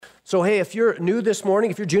So, hey, if you're new this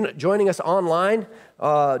morning, if you're joining us online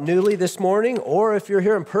newly this morning, or if you're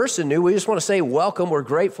here in person new, we just want to say welcome. We're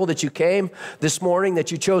grateful that you came this morning,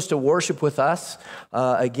 that you chose to worship with us.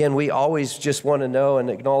 Again, we always just want to know and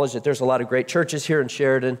acknowledge that there's a lot of great churches here in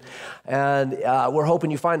Sheridan, and we're hoping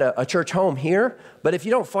you find a church home here. But if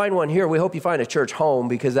you don't find one here, we hope you find a church home,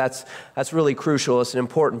 because that's really crucial. It's an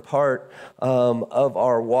important part of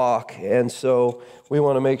our walk, and so we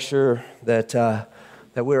want to make sure that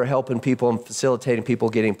we're helping people and facilitating people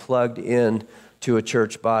getting plugged in to a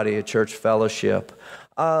church body, a church fellowship.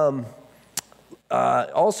 Also,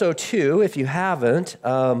 too, if you haven't,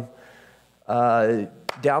 download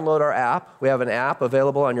our app. We have an app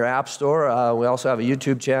available on your app store. We also have a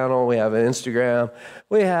YouTube channel. We have an Instagram.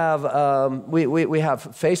 We have we have a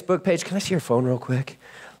Facebook page. Can I see your phone real quick?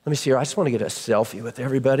 Let me see here. I just want to get a selfie with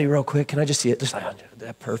everybody real quick. Can I just see it? Just like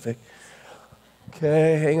that. Perfect.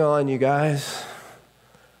 Okay, hang on, you guys.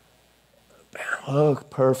 Oh,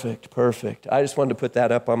 perfect. I just wanted to put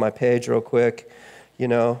that up on my page real quick,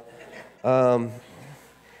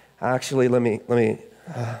 Actually, let me.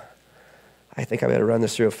 I think I better run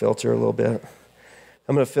this through a filter a little bit.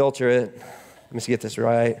 I'm going to filter it. Let me get this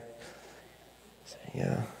right.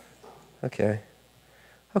 Yeah. Okay.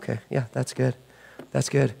 Yeah, that's good.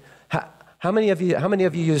 How many of you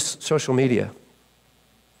use social media?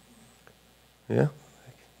 Yeah.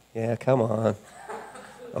 Yeah. Come on.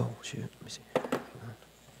 Oh shoot. Let me see.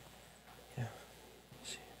 Yeah.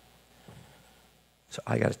 Let's see. So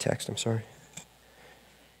I got a text. I'm sorry.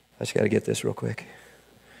 I just got to get this real quick.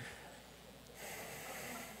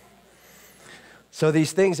 So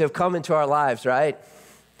these things have come into our lives, right?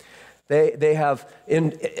 They have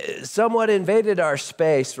somewhat invaded our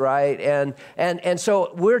space, right? And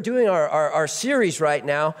so we're doing our series right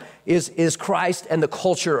now is Christ and the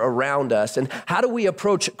culture around us. And how do we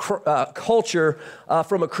approach culture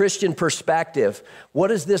from a Christian perspective? What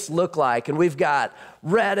does this look like? And we've got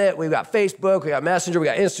Reddit, we've got Facebook, we've got Messenger, we've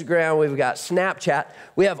got Instagram, we've got Snapchat.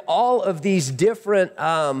 We have all of these different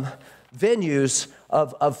venues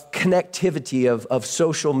of connectivity, of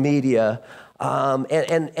social media.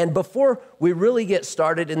 And before we really get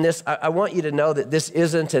started in this, I want you to know that this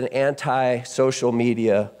isn't an anti-social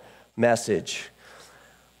media message.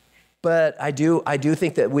 But I do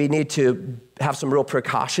think that we need to have some real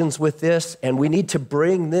precautions with this, and we need to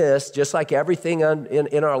bring this, just like everything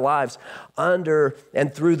in our lives, under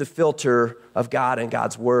and through the filter of God and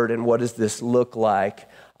God's Word, and what does this look like?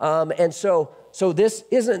 And so this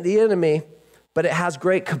isn't the enemy, but it has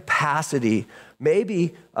great capacity.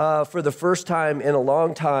 Maybe for the first time in a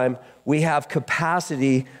long time, we have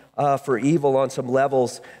capacity for evil on some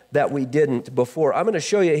levels that we didn't before. I'm going to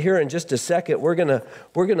show you here in just a second. We're gonna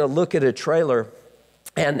look at a trailer,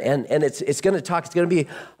 and it's going to talk. It's going to be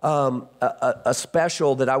a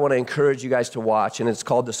special that I want to encourage you guys to watch, and it's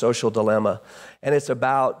called The Social Dilemma. And it's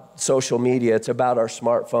about social media. It's about our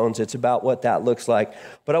smartphones. It's about what that looks like.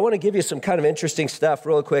 But I want to give you some kind of interesting stuff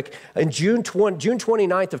real quick. In June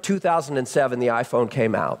 29th of 2007, the iPhone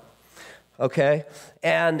came out. Okay?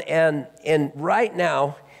 And right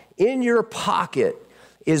now, in your pocket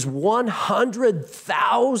is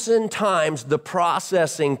 100,000 times the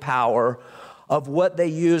processing power of what they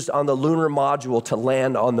used on the lunar module to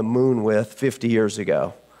land on the moon with 50 years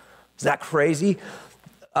ago. Is that crazy?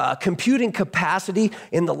 Computing capacity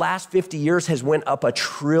in the last 50 years has went up 1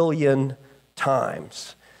 trillion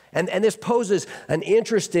times. And this poses an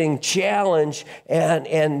interesting challenge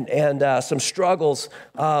and some struggles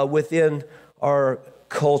within our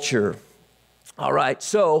culture. All right,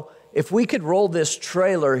 so if we could roll this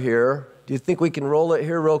trailer here, do you think we can roll it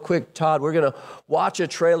here real quick? Todd, we're going to watch a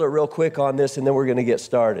trailer real quick on this, and then we're going to get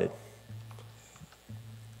started.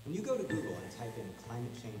 When you go to Google and type in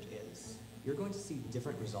climate change is, you're going to see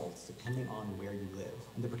different results depending on where you live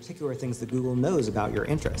and the particular things that Google knows about your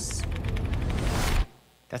interests.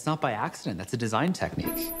 That's not by accident. That's a design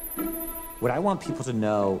technique. What I want people to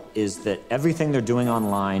know is that everything they're doing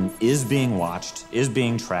online is being watched, is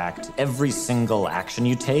being tracked. Every single action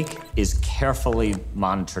you take is carefully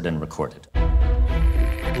monitored and recorded.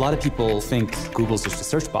 A lot of people think Google's just a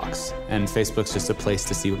search box and Facebook's just a place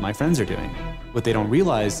to see what my friends are doing. What they don't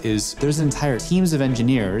realize is there's entire teams of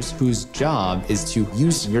engineers whose job is to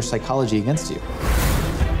use your psychology against you.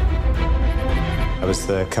 I was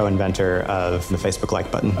the co-inventor of the Facebook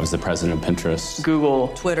like button. I was the president of Pinterest, Google,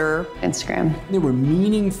 Twitter, Instagram. There were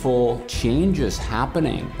meaningful changes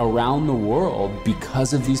happening around the world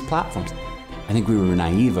because of these platforms. I think we were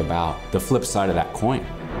naive about the flip side of that coin.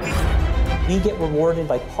 We get rewarded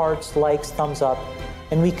by hearts, likes, thumbs up,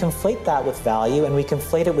 and we conflate that with value and we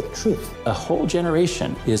conflate it with truth. A whole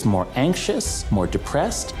generation is more anxious, more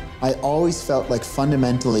depressed, I always felt like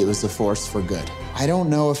fundamentally it was a force for good. I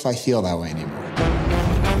don't know if I feel that way anymore.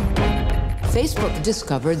 Facebook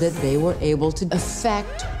discovered that they were able to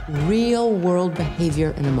affect real-world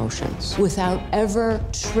behavior and emotions without ever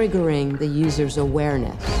triggering the user's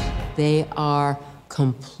awareness. They are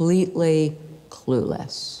completely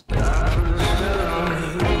clueless.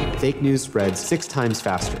 Fake news spreads 6 times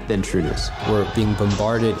faster than true news. We're being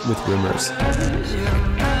bombarded with rumors.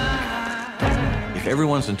 If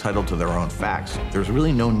everyone's entitled to their own facts, there's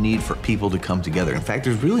really no need for people to come together. In fact,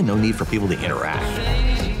 there's really no need for people to interact.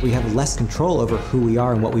 We have less control over who we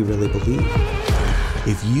are and what we really believe.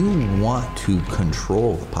 If you want to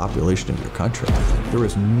control the population of your country, there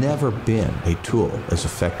has never been a tool as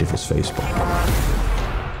effective as Facebook.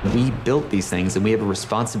 We built these things and we have a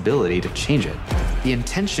responsibility to change it. The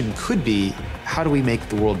intention could be, how do we make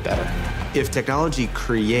the world better? If technology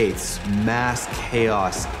creates mass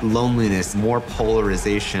chaos, loneliness, more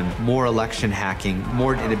polarization, more election hacking,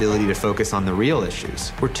 more inability to focus on the real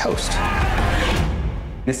issues, we're toast.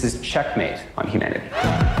 This is checkmate on humanity.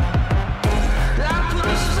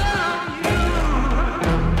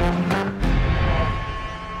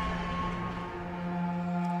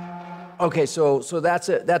 Okay, so that's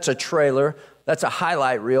a trailer. That's a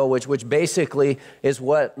highlight reel, which basically is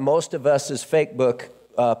what most of us as Facebook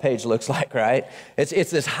page looks like, right?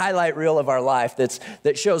 It's this highlight reel of our life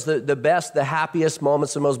that shows the best, the happiest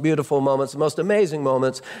moments, the most beautiful moments, the most amazing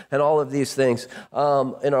moments, and all of these things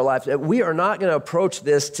in our life. We are not going to approach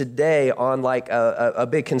this today on like a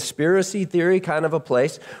big conspiracy theory kind of a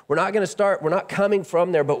place. We're not coming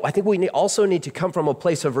from there, but I think we also need to come from a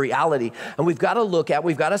place of reality. And we've got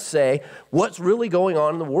to say, what's really going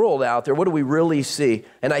on in the world out there? What do we really see?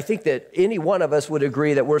 And I think that any one of us would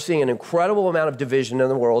agree that we're seeing an incredible amount of division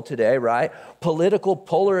in the world today, right? Political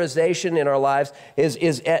polarization in our lives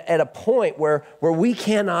is at a point where we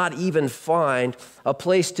cannot even find a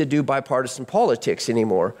place to do bipartisan politics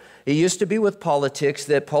anymore. It used to be with politics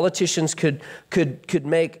that politicians could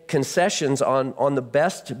make concessions on the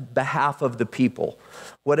best behalf of the people.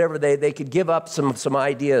 Whatever they could give up some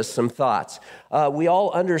ideas, some thoughts. We all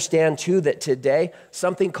understand too that today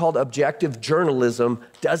something called objective journalism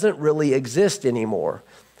doesn't really exist anymore.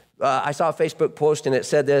 I saw a Facebook post and it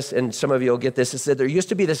said this, and some of you will get this. It said there used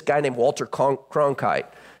to be this guy named Walter Cronkite,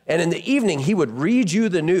 and in the evening he would read you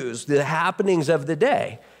the news, the happenings of the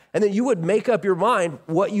day, and then you would make up your mind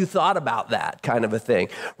what you thought about that kind of a thing,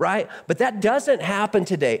 right? But that doesn't happen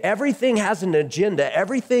today. Everything has an agenda.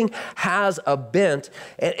 Everything has a bent,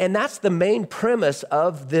 and that's the main premise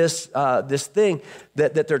of this thing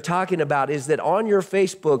that they're talking about, is that on your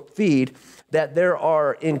Facebook feed, that there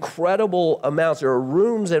are incredible amounts, there are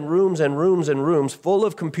rooms and rooms and rooms and rooms full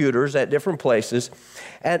of computers at different places,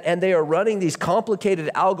 and they are running these complicated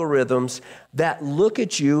algorithms that look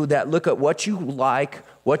at you, that look at what you like,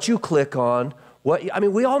 what you click on.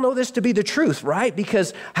 We all know this to be the truth, right?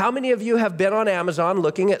 Because how many of you have been on Amazon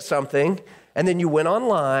looking at something, and then you went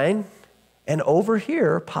online, and over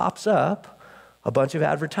here pops up a bunch of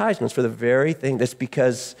advertisements for the very thing? That's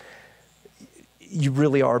because you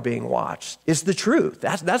really are being watched. It's the truth.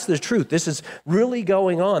 That's the truth. This is really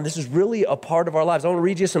going on. This is really a part of our lives. I want to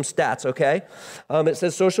read you some stats, okay? It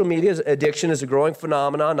says social media addiction is a growing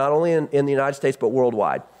phenomenon, not only in the United States, but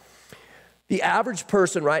worldwide. The average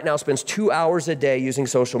person right now spends 2 hours a day using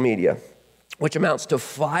social media, which amounts to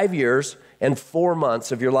 5 years and 4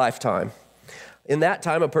 months of your lifetime. In that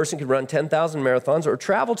time, a person could run 10,000 marathons or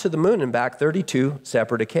travel to the moon and back 32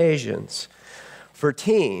 separate occasions. For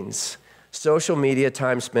teens, social media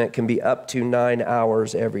time spent can be up to 9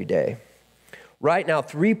 hours every day. Right now,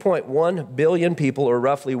 3.1 billion people, or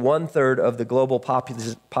roughly 1/3 of the global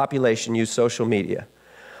population, use social media.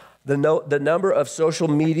 The number of social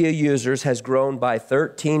media users has grown by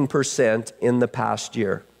 13% in the past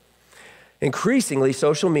year. Increasingly,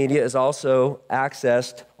 social media is also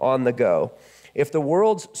accessed on the go. If the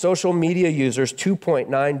world's social media users,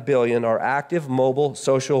 2.9 billion, are active mobile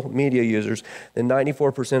social media users, then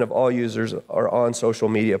 94% of all users are on social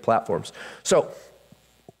media platforms. So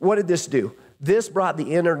what did this do? This brought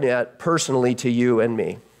the internet personally to you and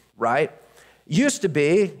me, right? Used to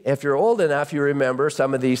be, if you're old enough, you remember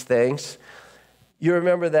some of these things. You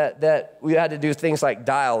remember that we had to do things like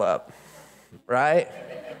dial up, right?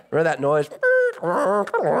 Remember that noise?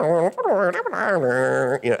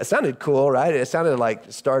 It sounded cool, right? It sounded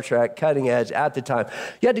like Star Trek, cutting edge at the time.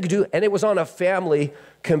 You had to do, and it was on a family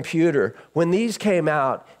computer. When these came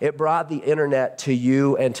out, it brought the internet to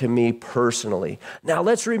you and to me personally. Now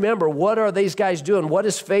let's remember, what are these guys doing? What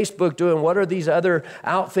is Facebook doing? What are these other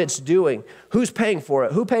outfits doing? Who's paying for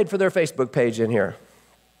it? Who paid for their Facebook page in here?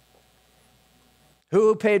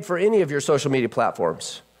 Who paid for any of your social media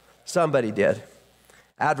platforms? Somebody did.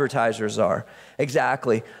 Advertisers are.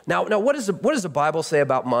 Exactly. Now what does the Bible say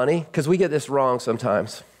about money? Because we get this wrong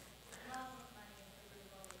sometimes.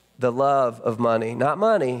 The love of money, not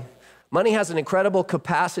money. Money has an incredible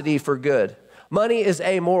capacity for good. Money is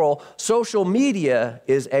amoral. Social media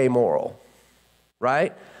is amoral,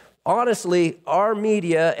 right? Honestly, our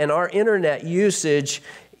media and our internet usage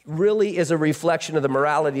really is a reflection of the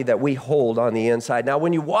morality that we hold on the inside. Now,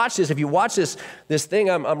 when you watch this, if you watch this thing,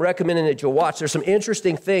 I'm recommending that you'll watch. There's some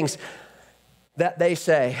interesting things that they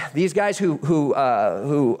say. These guys who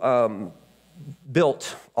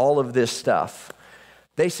built all of this stuff,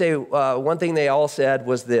 they say one thing they all said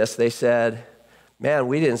was this. They said, man,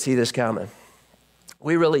 we didn't see this coming.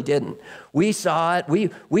 We really didn't. We saw it. We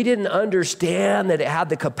didn't understand that it had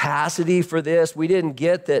the capacity for this. We didn't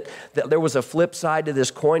get that there was a flip side to this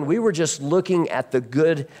coin. We were just looking at the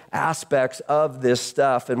good aspects of this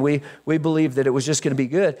stuff, and we believed that it was just going to be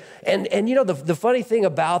good. And you know, the funny thing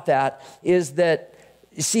about that is that,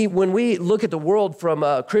 you see, when we look at the world from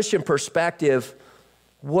a Christian perspective,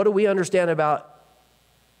 what do we understand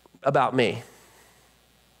about me?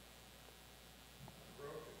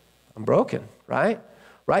 I'm broken, right?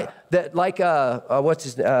 Right? That like, what's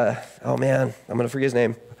his, oh man, I'm going to forget his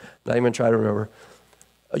name. Not even try to remember.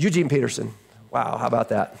 Eugene Peterson. Wow, how about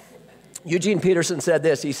that? Eugene Peterson said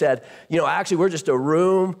this. He said, you know, actually we're just a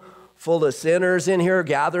room full of sinners in here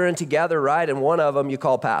gathering together, right? And one of them you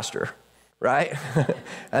call pastor, right?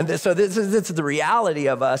 And so this is the reality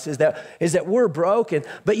of us is that we're broken.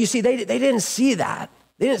 But you see, they didn't see that.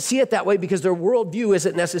 They didn't see it that way because their worldview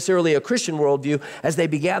isn't necessarily a Christian worldview as they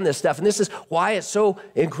began this stuff. And this is why it's so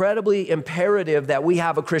incredibly imperative that we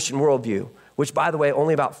have a Christian worldview, which, by the way,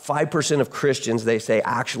 only about 5% of Christians, they say,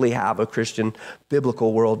 actually have a Christian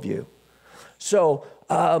biblical worldview. So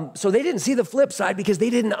they didn't see the flip side because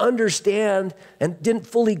they didn't understand and didn't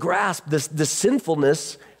fully grasp the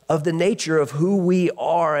sinfulness of the nature of who we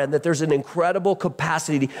are, and that there's an incredible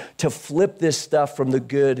capacity to flip this stuff from the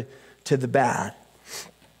good to the bad.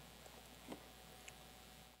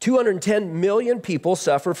 210 million people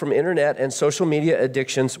suffer from internet and social media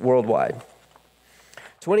addictions worldwide.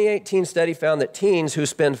 2018 study found that teens who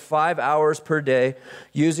spend 5 hours per day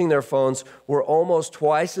using their phones were almost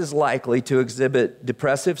twice as likely to exhibit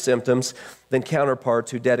depressive symptoms than counterparts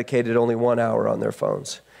who dedicated only 1 hour on their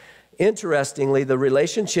phones. Interestingly, the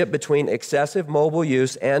relationship between excessive mobile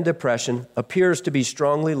use and depression appears to be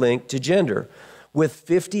strongly linked to gender, with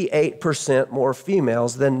 58% more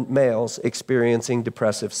females than males experiencing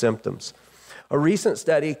depressive symptoms. A recent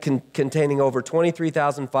study containing over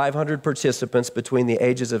 23,500 participants between the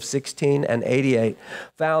ages of 16 and 88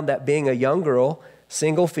 found that being a young girl,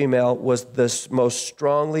 single female, was the most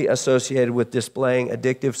strongly associated with displaying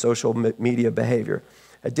addictive social media behavior.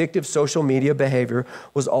 Addictive social media behavior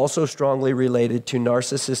was also strongly related to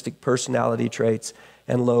narcissistic personality traits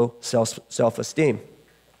and low self-esteem.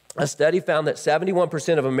 A study found that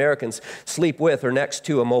 71% of Americans sleep with or next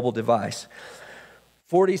to a mobile device.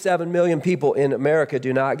 47 million people in America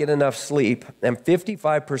do not get enough sleep, and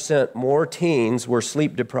 55% more teens were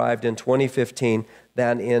sleep deprived in 2015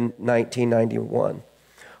 than in 1991.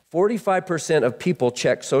 45% of people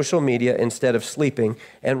check social media instead of sleeping,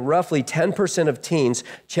 and roughly 10% of teens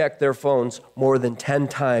check their phones more than 10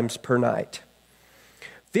 times per night.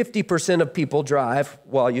 50% of people drive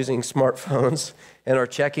while using smartphones and are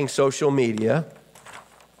checking social media.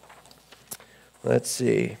 Let's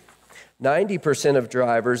see. 90% of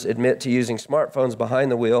drivers admit to using smartphones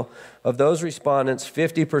behind the wheel. Of those respondents,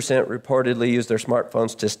 50% reportedly use their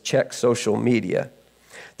smartphones to check social media.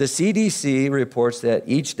 The CDC reports that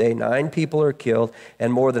each day 9 people are killed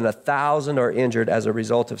and more than 1,000 are injured as a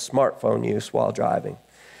result of smartphone use while driving.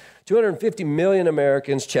 250 million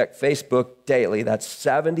Americans check Facebook daily. That's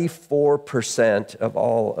 74% of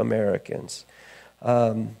all Americans.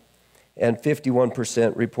 And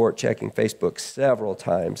 51% report checking Facebook several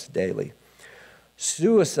times daily.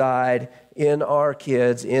 Suicide in our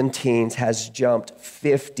kids, in teens, has jumped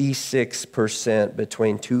 56%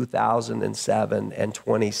 between 2007 and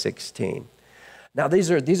 2016. Now,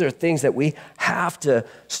 these are things that we have to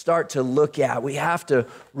start to look at. We have to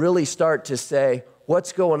really start to say,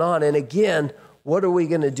 what's going on? And again, what are we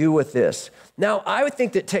going to do with this? Now, I would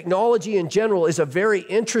think that technology in general is a very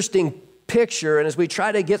interesting picture. And as we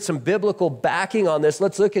try to get some biblical backing on this,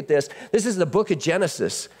 let's look at this. This is the book of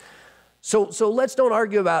Genesis. So let's don't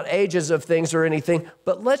argue about ages of things or anything,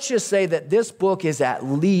 but let's just say that this book is at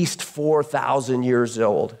least 4,000 years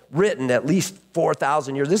old, written at least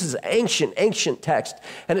 4,000 years. This is ancient text.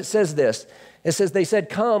 And it says this. It says, they said,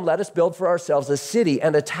 come, let us build for ourselves a city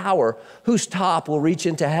and a tower whose top will reach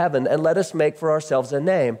into heaven, and let us make for ourselves a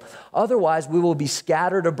name. Otherwise, we will be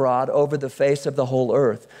scattered abroad over the face of the whole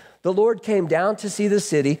earth. The Lord came down to see the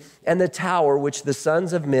city and the tower which the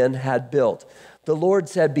sons of men had built. The Lord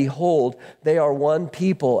said, behold, they are one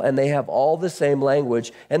people, and they have all the same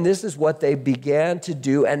language. And this is what they began to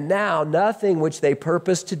do. And now nothing which they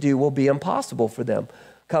purpose to do will be impossible for them.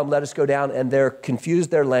 Come, let us go down and there confuse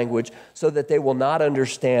their language so that they will not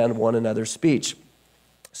understand one another's speech.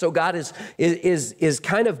 So God is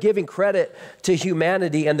kind of giving credit to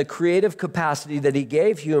humanity and the creative capacity that he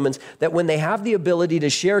gave humans, that when they have the ability to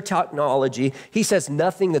share technology, he says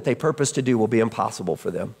nothing that they purpose to do will be impossible for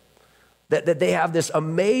them. That they have this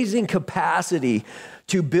amazing capacity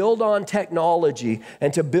to build on technology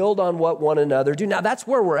and to build on what one another do. Now, that's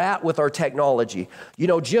where we're at with our technology. You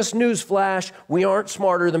know, just newsflash, we aren't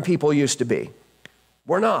smarter than people used to be.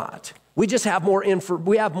 We're not. We just have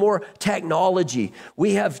we have more technology.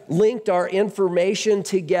 We have linked our information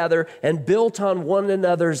together and built on one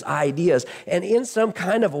another's ideas. And in some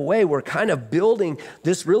kind of a way, we're kind of building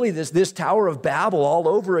this Tower of Babel all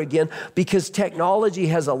over again, because technology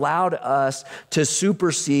has allowed us to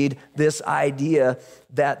supersede this idea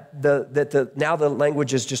that now the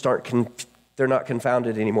languages just they're not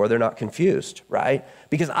confounded anymore. They're not confused, right?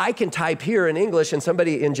 Because I can type here in English and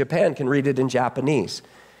somebody in Japan can read it in Japanese.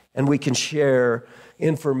 And we can share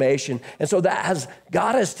information. And so that has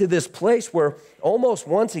got us to this place where almost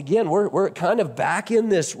once again, we're kind of back in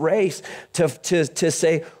this race to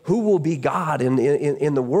say, who will be God in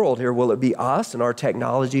the world here? Will it be us and our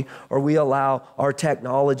technology, or we allow our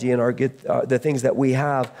technology and the things that we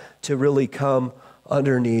have to really come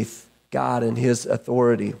underneath God and his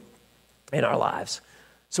authority in our lives?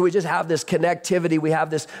 So we just have this connectivity. We have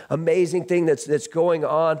this amazing thing that's going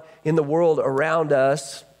on in the world around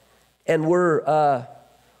us. And we're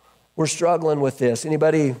struggling with this.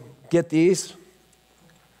 Anybody get these?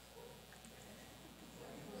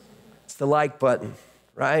 It's the like button,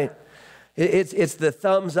 right? It's the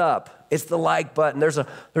thumbs up. It's the like button. There's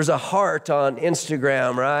a heart on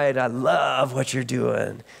Instagram, right? I love what you're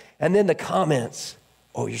doing. And then the comments.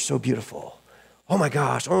 Oh, you're so beautiful. Oh my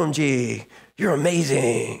gosh, OMG, you're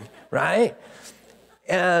amazing, right?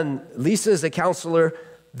 And Lisa's a counselor.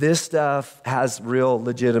 This stuff has real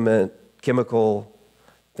legitimate chemical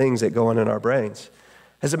things that go on in our brains.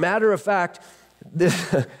 As a matter of fact, the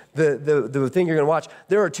thing you're going to watch,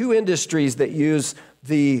 there are two industries that use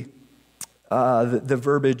the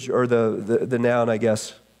verbiage or the noun, I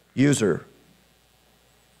guess, user.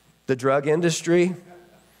 The drug industry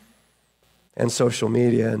and social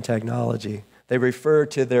media and technology. They refer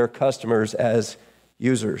to their customers as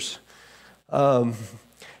users. And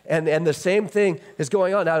the same thing is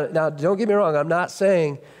going on. Now, don't get me wrong. I'm not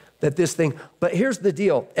saying that this thing, but here's the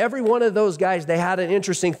deal. Every one of those guys, they had an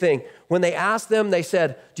interesting thing. When they asked them, they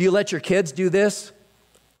said, do you let your kids do this?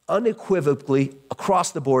 Unequivocally,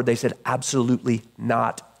 across the board, they said, absolutely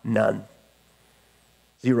not, none.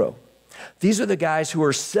 Zero. These are the guys who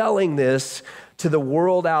are selling this to the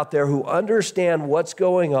world out there, who understand what's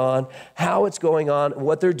going on, how it's going on,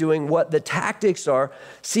 what they're doing, what the tactics are.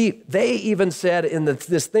 See, they even said in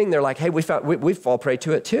this thing, they're like, hey, we fall prey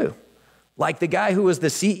to it too. Like the guy who was the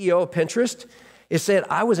CEO of Pinterest, it said,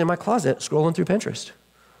 I was in my closet scrolling through Pinterest,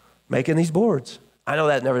 making these boards. I know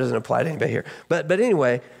that never doesn't apply to anybody here. But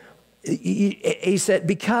anyway, he said,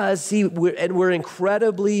 because, we're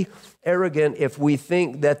incredibly arrogant if we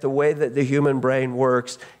think that the way that the human brain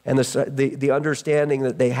works and the understanding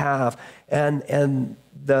that they have and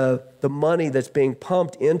the money that's being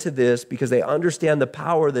pumped into this, because they understand the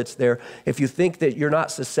power that's there, if you think that you're not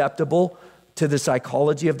susceptible to the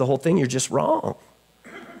psychology of the whole thing, you're just wrong.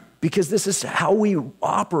 Because this is how we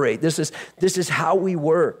operate. This is how we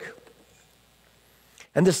work.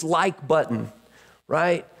 And this like button,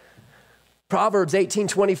 right? Proverbs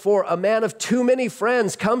 18:24, a man of too many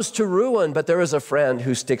friends comes to ruin, but there is a friend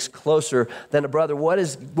who sticks closer than a brother. What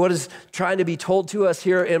is trying to be told to us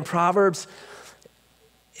here in Proverbs?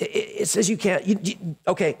 It says you can't,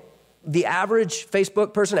 okay, the average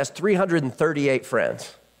Facebook person has 338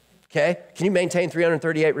 friends, okay? Can you maintain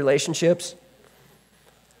 338 relationships?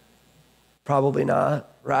 Probably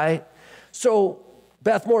not, right? So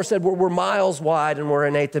Beth Moore said we're miles wide and we're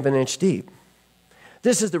an eighth of an inch deep.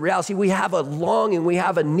 This is the reality. We have a longing, we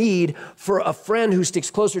have a need for a friend who sticks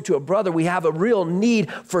closer to a brother. We have a real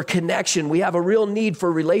need for connection. We have a real need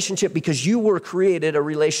for relationship, because you were created a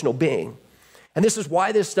relational being. And this is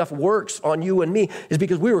why this stuff works on you and me, is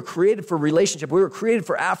because we were created for relationship. We were created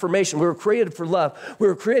for affirmation. We were created for love. We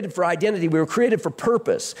were created for identity. We were created for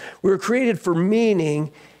purpose. We were created for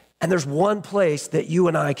meaning. And there's one place that you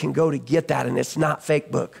and I can go to get that, and it's not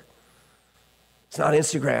Facebook. It's not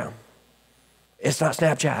Instagram. It's not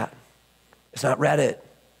Snapchat. It's not Reddit.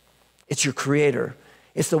 It's your Creator.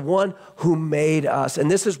 It's the one who made us.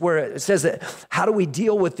 And this is where it says that, how do we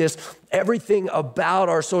deal with this? Everything about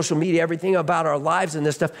our social media, everything about our lives and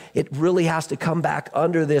this stuff, it really has to come back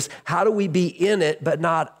under this. How do we be in it but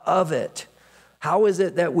not of it? How is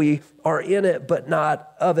it that we are in it but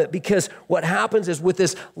not of it? Because what happens is with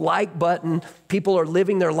this like button, people are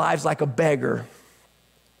living their lives like a beggar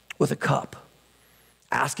with a cup,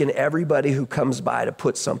 asking everybody who comes by to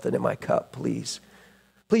put something in my cup, please.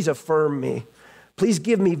 Please affirm me. Please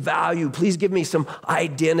give me value. Please give me some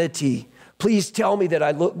identity. Please tell me that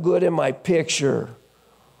I look good in my picture,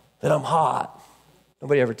 that I'm hot.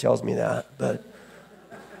 Nobody ever tells me that, but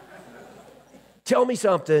tell me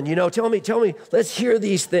something, tell me, let's hear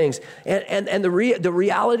these things. And the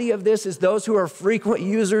reality of this is those who are frequent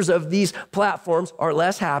users of these platforms are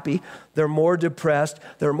less happy, they're more depressed,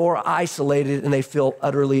 they're more isolated, and they feel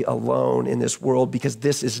utterly alone in this world because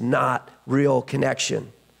this is not real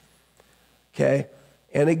connection. Okay?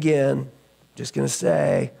 And again, just gonna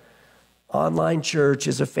say, online church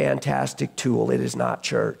is a fantastic tool. It is not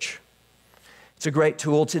church. It's a great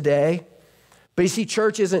tool today. But you see,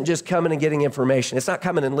 church isn't just coming and getting information. It's not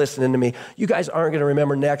coming and listening to me. You guys aren't going to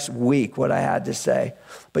remember next week what I had to say.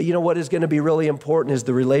 But you know what is going to be really important is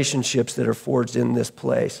the relationships that are forged in this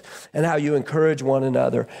place and how you encourage one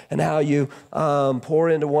another and how you pour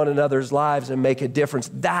into one another's lives and make a difference.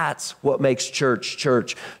 That's what makes church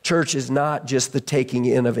church. Church is not just the taking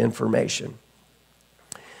in of information.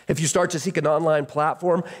 If you start to seek an online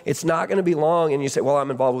platform, it's not going to be long, and you say, well,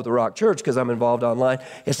 I'm involved with the Rock Church because I'm involved online.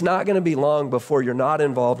 It's not going to be long before you're not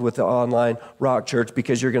involved with the online Rock Church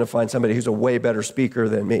because you're going to find somebody who's a way better speaker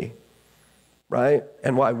than me, right?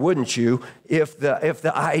 And why wouldn't you if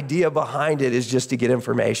the idea behind it is just to get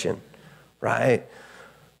information, right?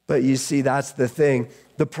 But you see, that's the thing.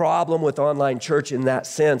 The problem with online church in that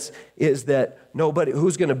sense is that nobody,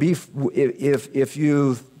 who's going to be, if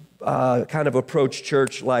you kind of approach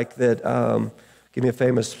church like that. Give me a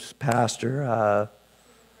famous pastor.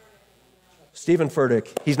 Stephen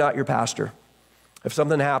Furtick. He's not your pastor. If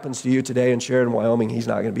something happens to you today in Sheridan, Wyoming, he's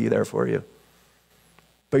not going to be there for you.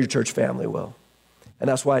 But your church family will. And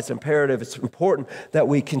that's why it's imperative, it's important that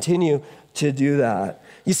we continue to do that.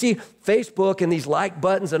 You see, Facebook and these like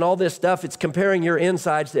buttons and all this stuff, it's comparing your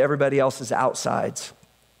insides to everybody else's outsides.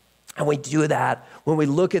 And we do that when we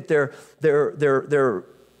look at their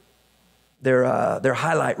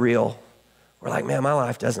highlight reel. We're like, man, my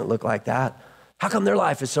life doesn't look like that. How come their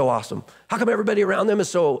life is so awesome? How come everybody around them is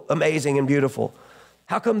so amazing and beautiful?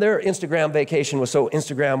 How come their Instagram vacation was so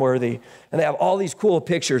Instagram worthy? And they have all these cool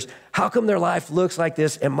pictures. How come their life looks like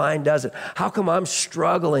this and mine doesn't? How come I'm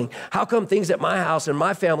struggling? How come things at my house and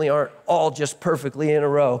my family aren't all just perfectly in a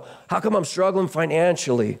row? How come I'm struggling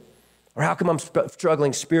financially? Or how come I'm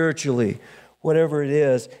struggling spiritually? Whatever it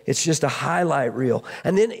is, it's just a highlight reel.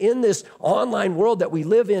 And then in this online world that we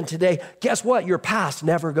live in today, guess what? Your past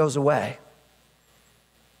never goes away.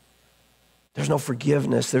 There's no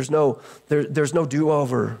forgiveness. There's no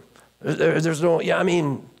do-over. There's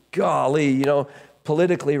no, golly,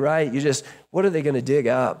 politically, right? What are they going to dig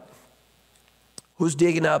up? Who's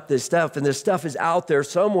digging up this stuff? And this stuff is out there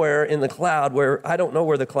somewhere in the cloud where I don't know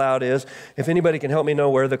where the cloud is. If anybody can help me know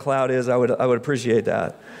where the cloud is, I would appreciate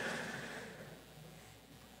that.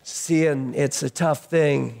 Seeing it's a tough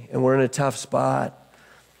thing, and we're in a tough spot.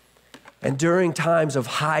 And during times of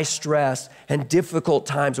high stress and difficult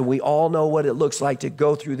times, and we all know what it looks like to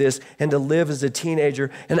go through this and to live as a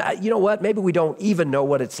teenager, and you know what? Maybe we don't even know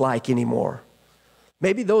what it's like anymore.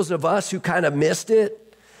 Maybe those of us who kind of missed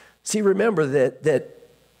it, see, remember that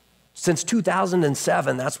since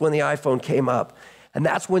 2007, that's when the iPhone came up, and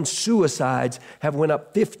that's when suicides have went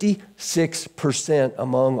up 56%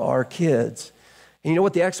 among our kids. And you know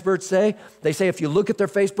what the experts say? They say if you look at their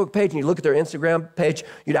Facebook page and you look at their Instagram page,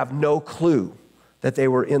 you'd have no clue that they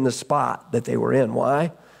were in the spot that they were in.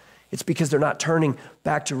 Why? It's because they're not turning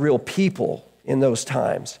back to real people in those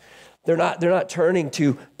times. They're not turning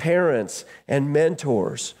to parents and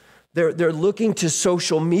mentors. They're looking to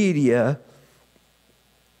social media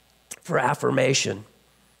for affirmation.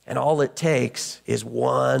 And all it takes is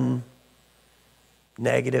one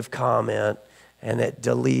negative comment, and it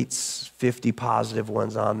deletes 50 positive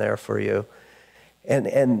ones on there for you.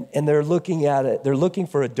 And they're looking at it, they're looking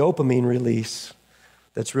for a dopamine release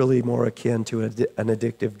that's really more akin to an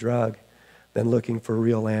addictive drug than looking for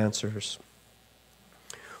real answers.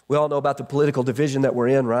 We all know about the political division that we're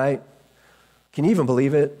in, right? Can you even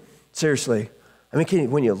believe it? Seriously, I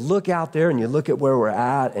mean, when you look out there and you look at where we're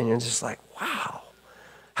at and you're just like, wow,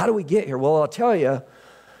 how do we get here? Well, I'll tell you,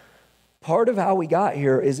 part of how we got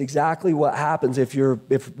here is exactly what happens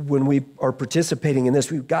when we are participating in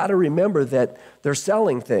this. We've got to remember that they're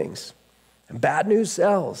selling things, and bad news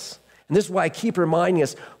sells. And this is why I keep reminding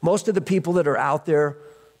us, most of the people that are out there,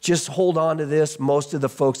 just hold on to this. Most of the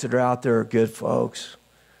folks that are out there are good folks.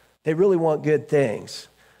 They really want good things.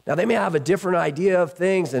 Now, they may have a different idea of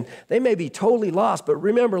things, and they may be totally lost. But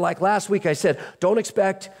remember, like last week I said, don't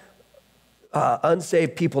expect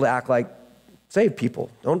unsaved people to act like saved people.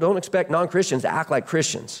 Don't expect non-Christians to act like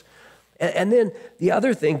Christians. And then the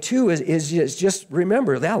other thing too is just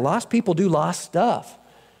remember that lost people do lost stuff.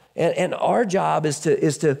 And our job is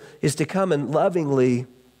to come and lovingly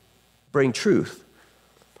bring truth.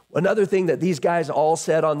 Another thing that these guys all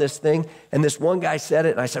said on this thing, and this one guy said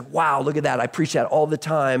it, and I said, wow, look at that. I preach that all the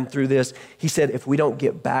time through this. He said, if we don't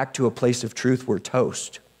get back to a place of truth, we're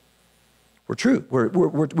toast. We're truth.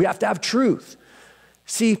 We have to have truth.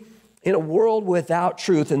 See, in a world without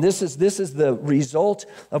truth, and this is the result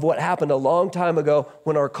of what happened a long time ago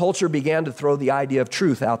when our culture began to throw the idea of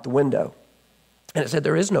truth out the window. And it said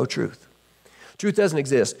there is no truth. Truth doesn't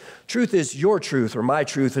exist. Truth is your truth or my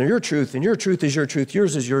truth and your truth is your truth.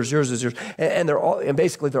 Yours is yours is yours. And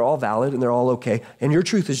basically they're all valid and they're all okay. And your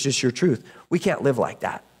truth is just your truth. We can't live like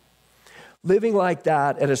that. Living like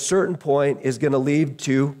that at a certain point is going to lead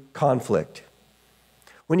to conflict.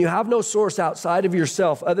 When you have no source outside of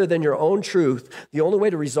yourself other than your own truth, the only way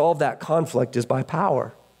to resolve that conflict is by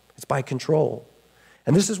power. It's by control.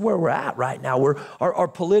 And this is where we're at right now. Our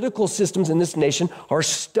political systems in this nation are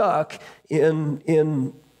stuck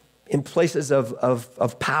in places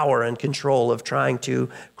of power and control, of trying to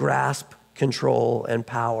grasp control and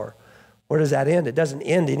power. Where does that end? It doesn't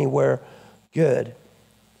end anywhere good.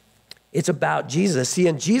 It's about Jesus. See,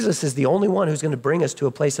 and Jesus is the only one who's going to bring us to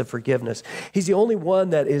a place of forgiveness. He's the only one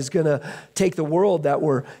that is going to take the world that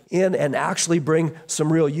we're in and actually bring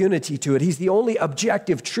some real unity to it. He's the only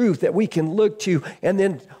objective truth that we can look to and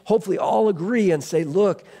then hopefully all agree and say,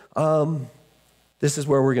 look, this is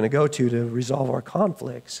where we're going to go to resolve our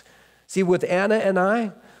conflicts. See, with Anna and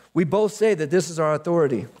I, we both say that this is our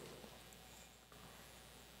authority,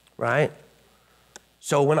 right?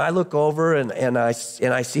 So when I look over and I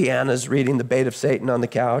see Anna's reading The Bait of Satan on the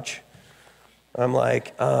couch, I'm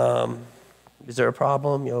like, is there a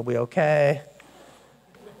problem? You'll be okay.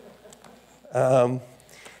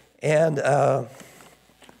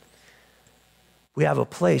 We have a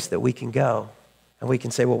place that we can go and we can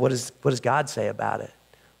say, well, what does God say about it?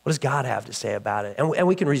 What does God have to say about it? And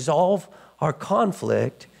we can resolve our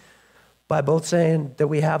conflict by both saying that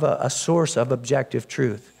we have a source of objective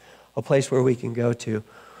truth, a place where we can go to.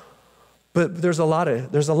 But there's a lot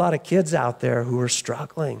of kids out there who are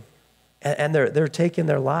struggling, and they're taking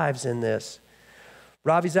their lives in this.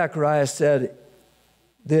 Ravi Zacharias said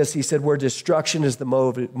this. He said, where destruction is the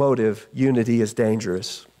motive, unity is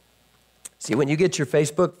dangerous. See, when you get your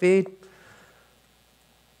Facebook feed,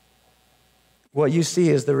 what you see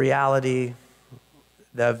is the reality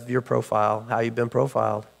of your profile, how you've been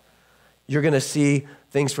profiled. You're going to see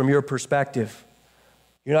things from your perspective.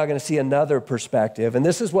 You're not going to see another perspective. And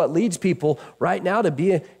this is what leads people right now to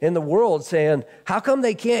be in the world saying, how come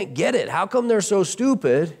they can't get it? How come they're so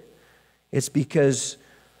stupid? It's because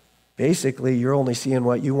basically you're only seeing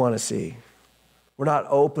what you want to see. We're not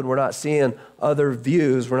open. We're not seeing other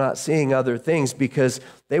views. We're not seeing other things because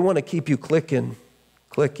they want to keep you clicking.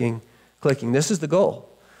 This is the goal.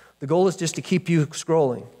 The goal is just to keep you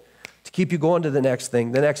scrolling, to keep you going to the next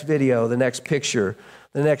thing, the next video, the next picture,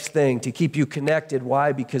 the next thing, to keep you connected.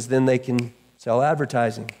 Why? Because then they can sell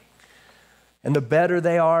advertising. And the better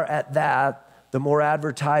they are at that, the more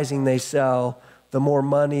advertising they sell, the more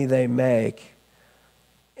money they make.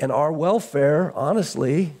 And our welfare,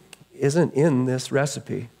 honestly, isn't in this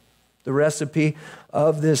recipe. The recipe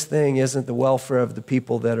of this thing isn't the welfare of the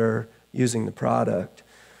people that are using the product.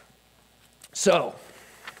 So,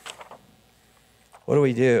 what do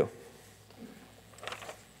we do?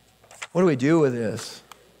 What do we do with this?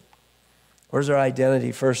 Where's our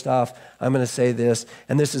identity? First off, I'm going to say this,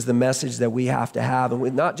 and this is the message that we have to have,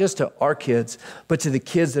 and not just to our kids, but to the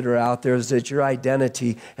kids that are out there, is that your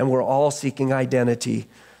identity, and we're all seeking identity.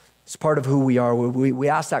 It's part of who we are. We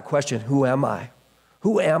ask that question, who am I?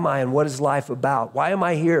 Who am I, and what is life about? Why am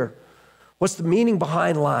I here? What's the meaning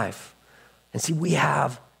behind life? And see, we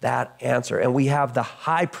have that answer, and we have the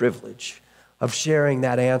high privilege of sharing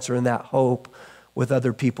that answer and that hope with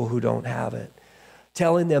other people who don't have it.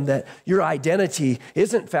 telling them that your identity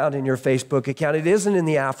isn't found in your Facebook account. It isn't in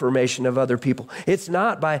the affirmation of other people. It's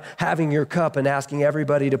not by having your cup and asking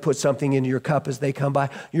everybody to put something into your cup as they come by.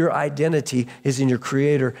 Your identity is in your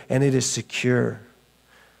Creator, and it is secure.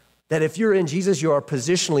 That if you're in Jesus, you are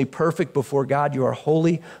positionally perfect before God. You are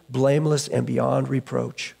holy, blameless, and beyond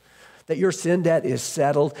reproach. That your sin debt is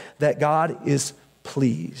settled, that God is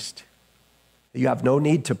pleased. You have no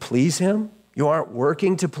need to please Him. You aren't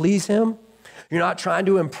working to please Him. You're not trying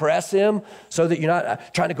to impress Him so that you're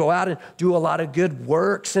not trying to go out and do a lot of good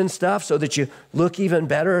works and stuff so that you look even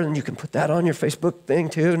better and you can put that on your Facebook thing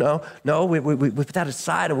too. No, we put that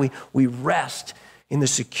aside and we rest in the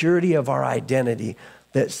security of our identity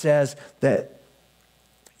that says that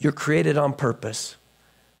you're created on purpose,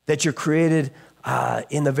 that you're created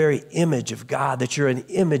in the very image of God, that you're an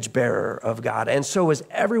image bearer of God. And so is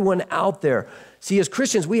everyone out there. See, as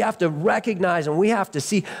Christians, we have to recognize and we have to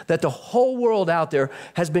see that the whole world out there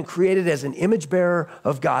has been created as an image bearer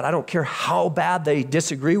of God. I don't care how bad they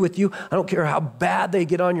disagree with you. I don't care how bad they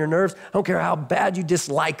get on your nerves. I don't care how bad you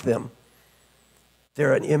dislike them.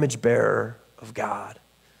 They're an image bearer of God,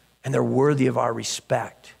 and they're worthy of our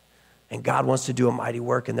respect. And God wants to do a mighty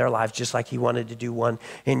work in their lives just like He wanted to do one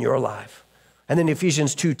in your life. And then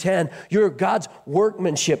Ephesians 2:10, you're God's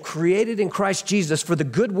workmanship created in Christ Jesus for the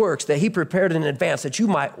good works that He prepared in advance that you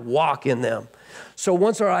might walk in them. So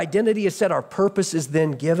once our identity is set, our purpose is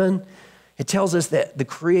then given. It tells us that the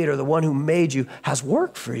Creator, the one who made you, has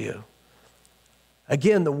work for you.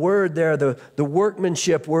 Again, the word there, the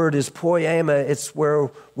workmanship word is poema. It's where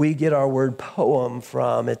we get our word poem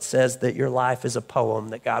from. It says that your life is a poem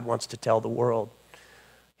that God wants to tell the world.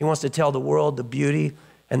 He wants to tell the world the beauty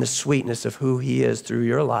and the sweetness of who He is through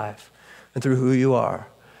your life and through who you are.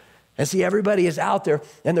 And see, everybody is out there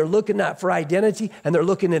and they're looking for identity and they're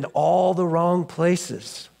looking in all the wrong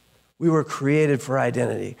places. We were created for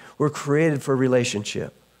identity. We're created for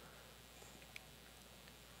relationship.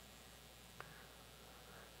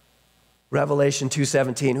 Revelation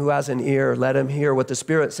 2:17, who has an ear, let him hear what the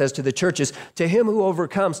Spirit says to the churches. To him who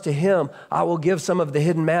overcomes, to him I will give some of the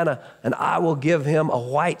hidden manna, and I will give him a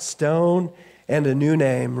white stone and a new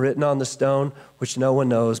name written on the stone, which no one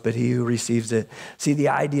knows but he who receives it. See, the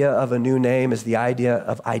idea of a new name is the idea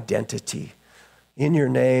of identity. In your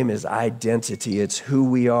name is identity. It's who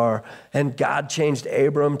we are. And God changed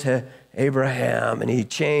Abram to Abraham, and He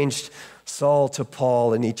changed Saul to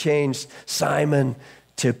Paul, and He changed Simon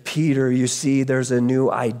to Peter. You see, there's a new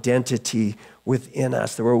identity within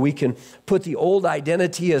us where we can put the old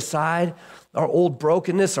identity aside, our old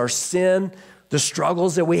brokenness, our sin, the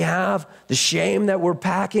struggles that we have, the shame that we're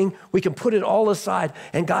packing. We can put it all aside,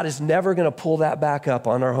 and God is never going to pull that back up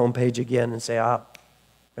on our homepage again and say,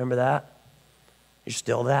 remember that? You're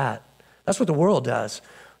still that. That's what the world does.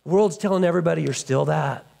 The world's telling everybody you're still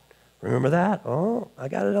that. Remember that? Oh, I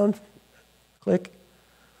got it on. Click.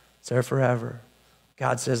 It's there forever.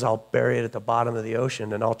 God says, I'll bury it at the bottom of the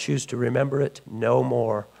ocean and I'll choose to remember it no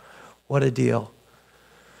more. What a deal.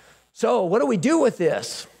 So what do we do with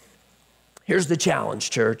this? Here's the challenge,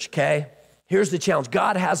 church, okay? Here's the challenge.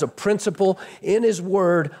 God has a principle in His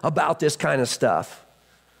Word about this kind of stuff.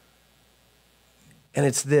 And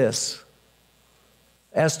it's this.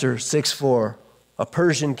 Esther 6:4, a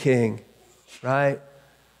Persian king, right?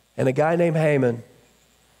 And a guy named Haman,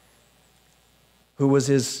 who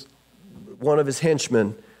was one of his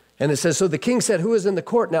henchmen. And it says, so the king said, who is in the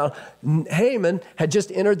court now? Haman had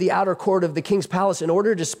just entered the outer court of the king's palace in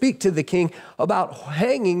order to speak to the king about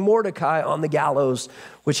hanging Mordecai on the gallows,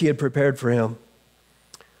 which he had prepared for him.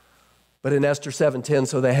 But in Esther 7:10,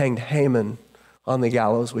 so they hanged Haman on the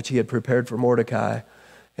gallows, which he had prepared for Mordecai,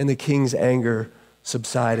 and the king's anger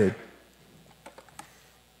subsided.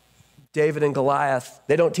 David and Goliath,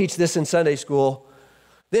 they don't teach this in Sunday school.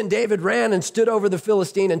 Then David ran and stood over the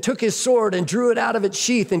Philistine and took his sword and drew it out of its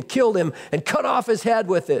sheath and killed him and cut off his head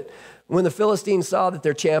with it. When the Philistines saw that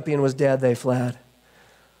their champion was dead, they fled.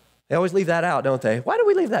 They always leave that out, don't they? Why do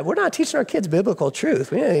we leave that? We're not teaching our kids biblical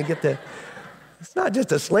truth. It's not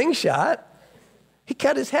just a slingshot. He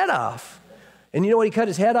cut his head off. And you know what he cut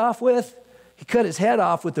his head off with? He cut his head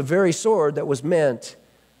off with the very sword that was meant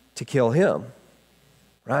to kill him,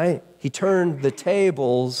 right? He turned the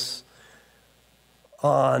tables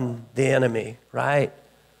on the enemy, right?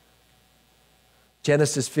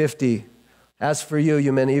 Genesis 50, as for you,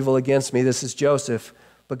 you meant evil against me. This is Joseph.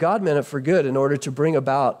 But God meant it for good in order to bring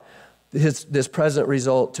about this present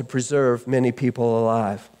result to preserve many people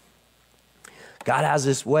alive. God has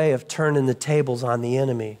this way of turning the tables on the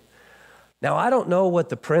enemy. Now, I don't know what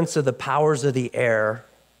the prince of the powers of the air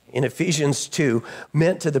in Ephesians 2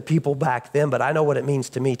 meant to the people back then, but I know what it means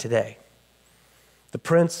to me today. The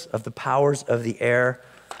prince of the powers of the air.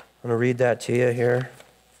 I'm going to read that to you here.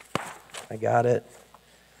 I got it.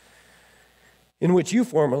 In which you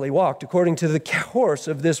formerly walked, according to the course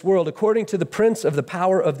of this world, according to the prince of the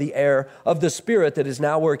power of the air, of the spirit that is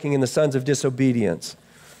now working in the sons of disobedience.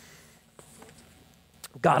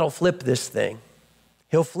 God will flip this thing.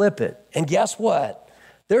 He'll flip it. And guess what?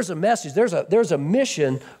 There's a message, there's a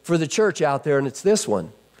mission for the church out there, and it's this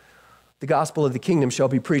one. The gospel of the kingdom shall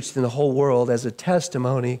be preached in the whole world as a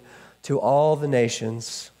testimony to all the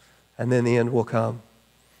nations, and then the end will come.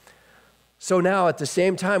 So now at the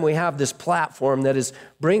same time, we have this platform that is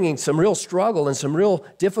bringing some real struggle and some real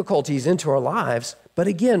difficulties into our lives. But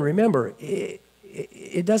again, remember,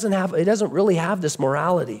 it doesn't really have this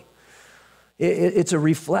morality. It's a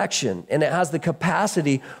reflection, and it has the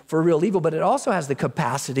capacity for real evil, but it also has the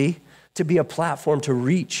capacity to be a platform to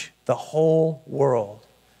reach the whole world.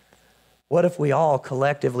 What if we all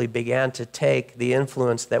collectively began to take the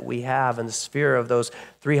influence that we have in the sphere of those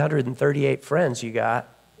 338 friends you got,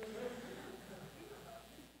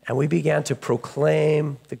 and we began to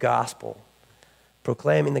proclaim the gospel,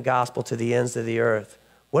 proclaiming the gospel to the ends of the earth?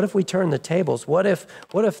 What if we turn the tables? What if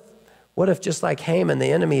just like Haman,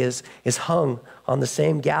 the enemy is hung on the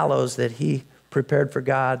same gallows that he prepared for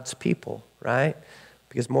God's people, right?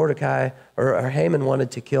 Because Mordecai, or Haman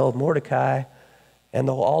wanted to kill Mordecai and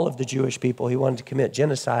all of the Jewish people. He wanted to commit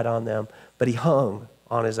genocide on them, but he hung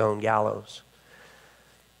on his own gallows.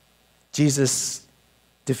 Jesus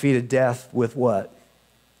defeated death with what?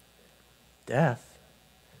 Death.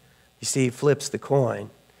 You see, he flips the coin.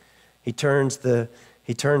 He turns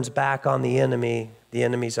back on the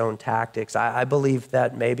enemy's own tactics. I believe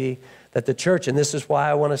that maybe that the church, and this is why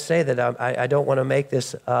I want to say that I don't want to make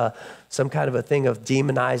this some kind of a thing of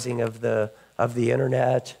demonizing of the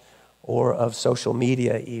internet or of social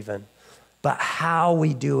media even, but how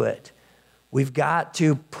we do it. We've got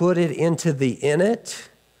to put it into the in it,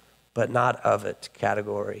 but not of it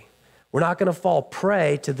category. We're not going to fall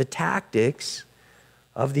prey to the tactics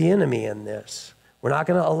of the enemy in this. We're not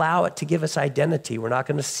going to allow it to give us identity. We're not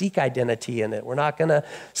going to seek identity in it. We're not going to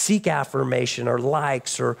seek affirmation or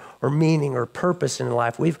likes or meaning or purpose in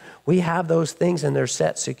life. We have those things and they're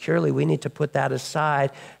set securely. We need to put that aside,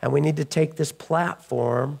 and we need to take this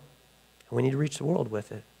platform and we need to reach the world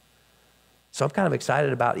with it. So I'm kind of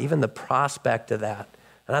excited about even the prospect of that.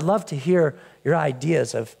 And I'd love to hear your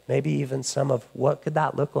ideas of maybe even some of what could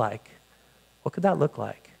that look like? What could that look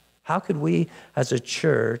like? How could we as a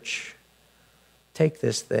church take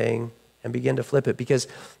this thing and begin to flip it? Because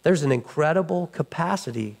there's an incredible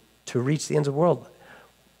capacity to reach the ends of the world.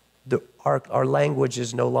 Our language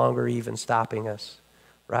is no longer even stopping us,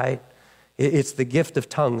 right? It's the gift of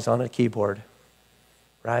tongues on a keyboard,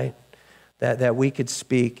 right? That we could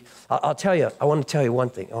speak. I'll tell you, I want to tell you one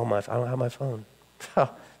thing. Oh, I don't have my phone.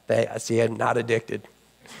 I see I'm not addicted.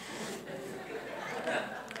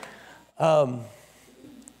 2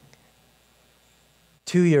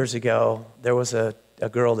 years ago, there was a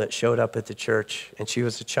girl that showed up at the church, and she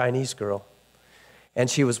was a Chinese girl. And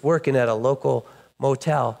she was working at a local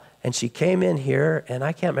motel, and she came in here, and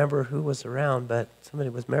I can't remember who was around, but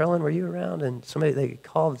was Marilyn, were you around? And they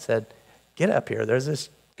called and said, get up here, there's this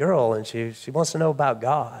girl, and she wants to know about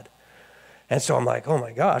God. And so I'm like, oh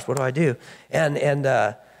my gosh, what do I do?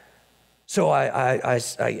 So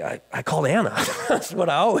I called Anna. That's what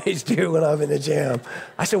I always do when I'm in a jam.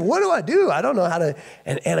 I said, what do I do? I don't know how to.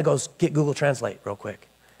 And Anna goes, get Google Translate real quick.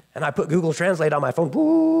 And I put Google Translate on my phone,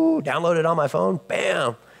 download it on my phone,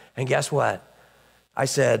 bam. And guess what? I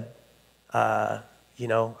said,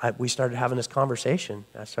 we started having this conversation.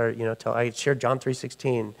 I started, I shared John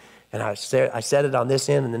 3:16. And I said it on this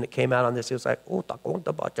end, and then it came out on this. It was like, not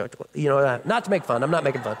to make fun. I'm not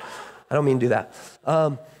making fun. I don't mean to do that.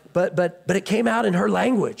 But it came out in her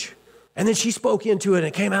language. And then she spoke into it, and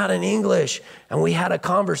it came out in English. And we had a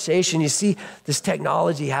conversation. You see, this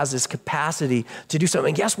technology has this capacity to do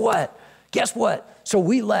something. And guess what? So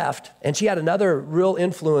we left, and she had another real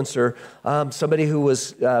influencer, somebody who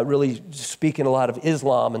was really speaking a lot of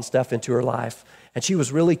Islam and stuff into her life. And she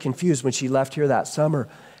was really confused when she left here that summer.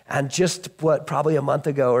 And just probably a month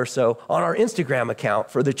ago or so, on our Instagram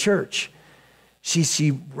account for the church,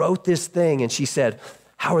 she wrote this thing, and she said,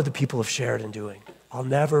 how are the people of Sheridan doing? I'll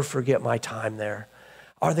never forget my time there.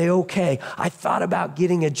 Are they okay? I thought about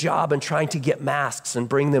getting a job and trying to get masks and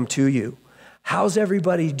bring them to you. How's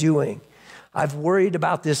everybody doing? I've worried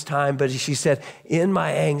about this time, but she said, in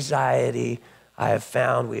my anxiety, I have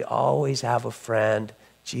found we always have a friend,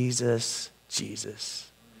 Jesus.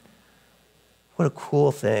 What a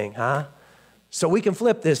cool thing, huh? So we can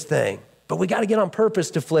flip this thing. But we got to get on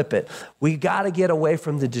purpose to flip it. We got to get away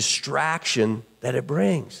from the distraction that it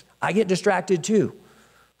brings. I get distracted too,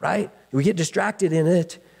 right? We get distracted in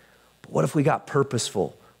it. But what if we got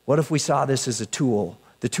purposeful? What if we saw this as a tool,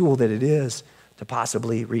 the tool that it is to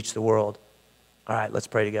possibly reach the world? All right, let's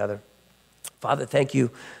pray together. Father, thank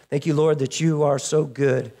you. Thank you, Lord, that you are so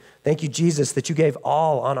good. Thank you, Jesus, that you gave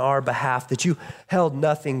all on our behalf, that you held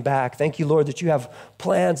nothing back. Thank you, Lord, that you have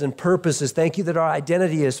plans and purposes. Thank you that our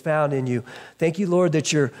identity is found in you. Thank you, Lord,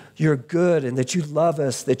 that you're good and that you love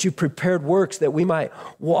us, that you prepared works that we might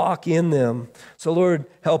walk in them. So, Lord,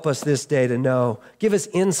 help us this day to know. Give us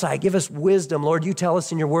insight. Give us wisdom. Lord, you tell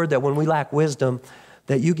us in your word that when we lack wisdom,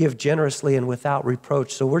 that you give generously and without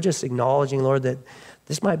reproach. So we're just acknowledging, Lord, that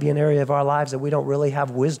this might be an area of our lives that we don't really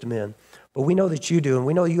have wisdom in. But we know that you do, and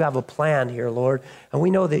we know you have a plan here, Lord. And we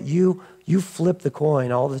know that you flip the coin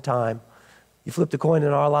all the time. You flip the coin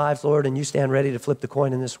in our lives, Lord, and you stand ready to flip the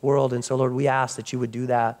coin in this world. And so, Lord, we ask that you would do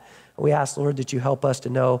that. And we ask, Lord, that you help us to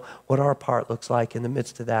know what our part looks like in the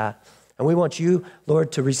midst of that. And we want you,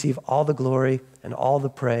 Lord, to receive all the glory and all the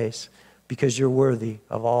praise because you're worthy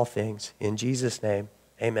of all things. In Jesus' name,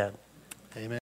 amen. Amen.